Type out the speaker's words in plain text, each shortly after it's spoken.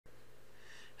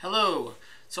Hello.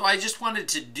 So I just wanted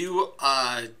to do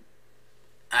a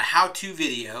how-to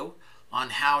video on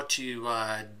how to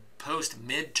post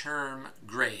midterm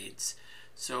grades.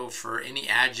 So for any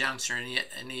adjuncts or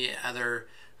any other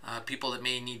people that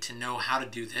may need to know how to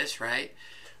do this, right?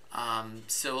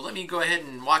 So let me go ahead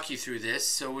and walk you through this.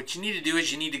 So what you need to do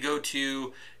is you need to go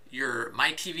to your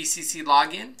MyTVCC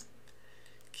login,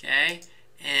 okay?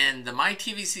 And the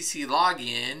MyTVCC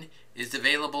login is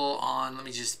available on, let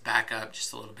me just back up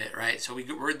just a little bit, right? So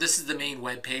this is the main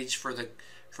web page for the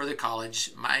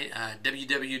college,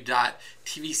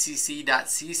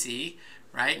 www.tvcc.cc,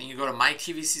 right? And you go to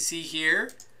MyTVCC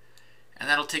here, and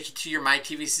that'll take you to your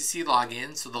MyTVCC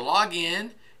login. So the login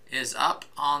is up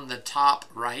on the top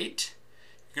right.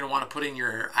 You're going to want to put in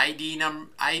your ID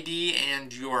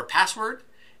and your password,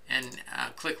 and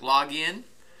click login.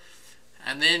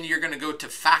 And then you're going to go to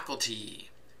faculty,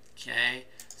 okay?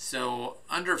 So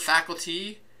under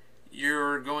faculty,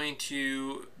 you're going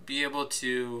to be able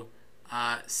to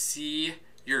see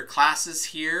your classes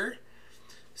here.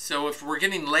 So if we're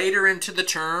getting later into the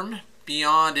term,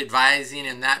 beyond advising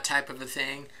and that type of a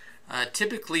thing,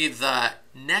 typically the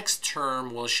next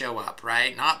term will show up,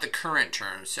 right? Not the current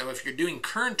term. So if you're doing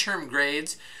current term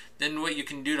grades, then what you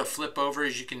can do to flip over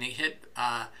is you can hit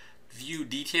view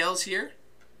details here.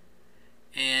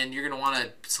 And you're going to want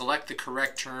to select the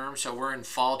correct term. So we're in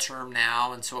fall term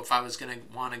now, and so if I was going to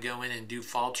want to go in and do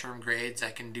fall term grades,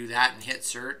 I can do that and hit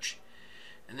search.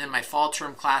 And then my fall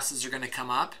term classes are going to come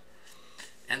up.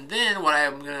 And then what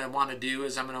I'm going to want to do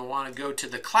is I'm going to want to go to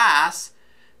the class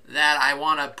that I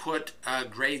want to put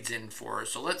grades in for.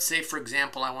 So let's say, for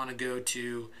example, I want to go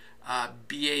to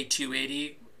BA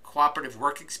 280, Cooperative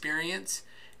Work Experience,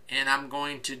 and I'm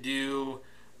going to do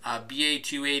BA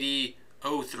 280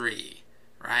 03.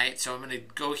 Right, so I'm going to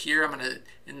go here, I'm going to,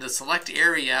 in the select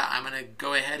area, I'm going to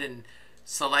go ahead and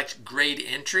select grade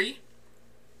entry.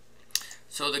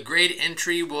 So the grade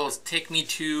entry will take me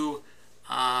to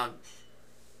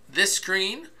this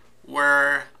screen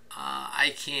where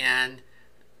I can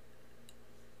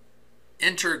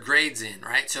enter grades in,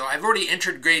 right? So I've already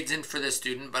entered grades in for this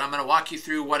student, but I'm going to walk you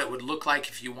through what it would look like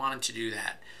if you wanted to do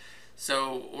that.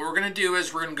 So what we're going to do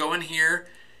is we're going to go in here.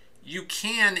 You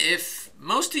can, if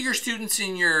most of your students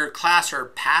in your class are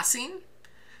passing,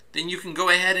 then you can go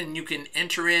ahead and you can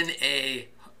enter in a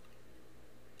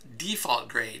default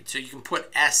grade. So you can put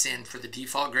S in for the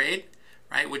default grade,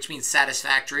 right, which means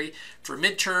satisfactory. For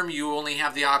midterm, you only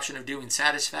have the option of doing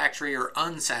satisfactory or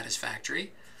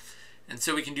unsatisfactory. And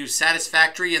so we can do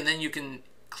satisfactory, and then you can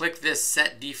click this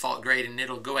set default grade, and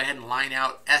it'll go ahead and line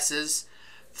out S's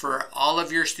for all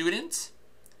of your students.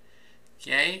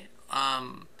 Okay.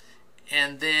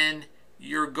 And then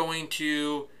you're going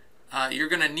to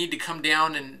need to come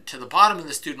down and to the bottom of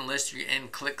the student list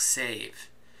and click save,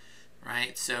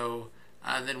 right? So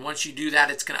then once you do that,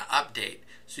 it's going to update.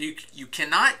 So you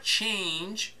cannot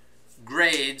change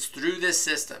grades through this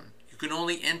system. You can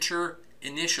only enter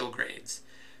initial grades.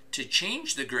 To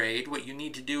change the grade, what you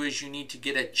need to do is you need to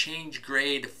get a change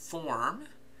grade form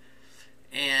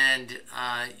and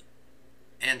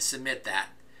submit that.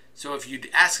 So if you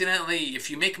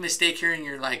make a mistake here and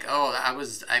you're like, oh,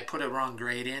 I put a wrong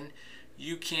grade in,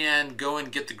 you can go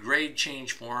and get the grade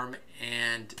change form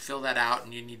and fill that out,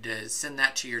 and you need to send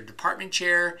that to your department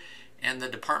chair, and the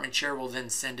department chair will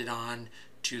then send it on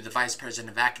to the vice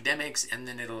president of academics, and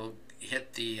then it'll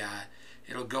hit the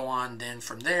it'll go on then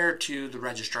from there to the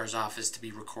registrar's office to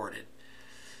be recorded.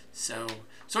 So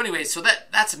anyway, so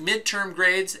that's midterm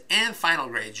grades and final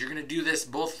grades. You're going to do this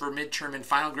both for midterm and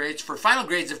final grades. For final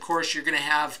grades, of course, you're going to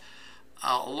have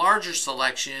a larger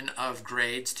selection of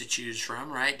grades to choose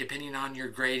from, right, depending on your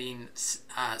grading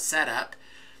setup.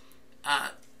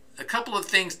 A couple of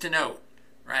things to note,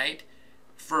 right?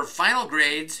 For final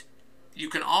grades, you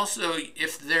can also,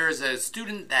 if there's a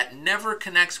student that never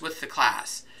connects with the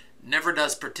class, never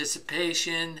does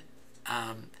participation,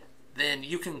 then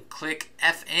you can click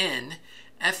FN.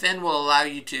 FN will allow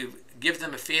you to give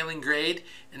them a failing grade,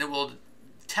 and it will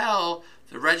tell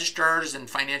the registrars and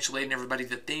financial aid and everybody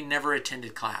that they never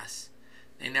attended class.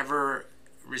 They never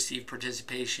received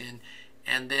participation,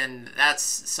 and then that's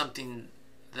something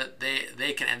that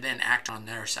they can then act on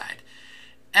their side.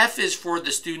 F is for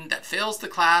the student that fails the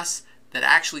class that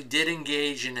actually did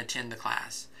engage and attend the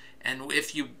class. And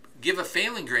if you give a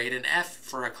failing grade, an F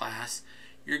for a class,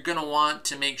 you're going to want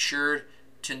to make sure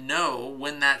to know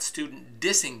when that student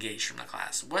disengaged from the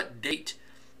class. What date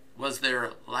was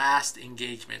their last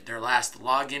engagement, their last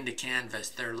login to Canvas,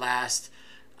 their last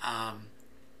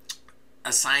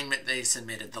assignment they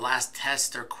submitted, the last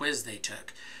test or quiz they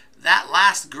took. That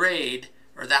last grade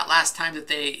or that last time that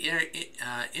they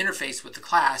interface with the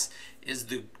class is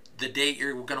the date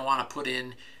you're going to want to put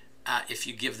in if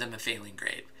you give them a failing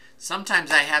grade. Sometimes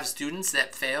I have students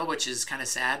that fail, which is kind of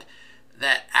sad,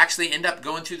 that actually end up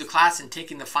going through the class and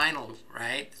taking the final,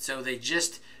 right? So they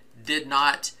just did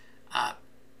not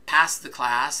pass the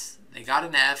class. They got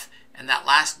an F, and that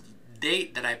last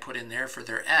date that I put in there for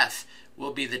their F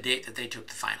will be the date that they took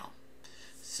the final.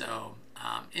 So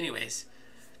anyways,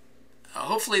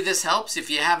 hopefully this helps. If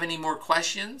you have any more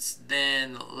questions,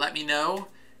 then let me know,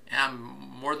 and I'm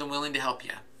more than willing to help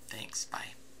you. Thanks.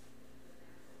 Bye.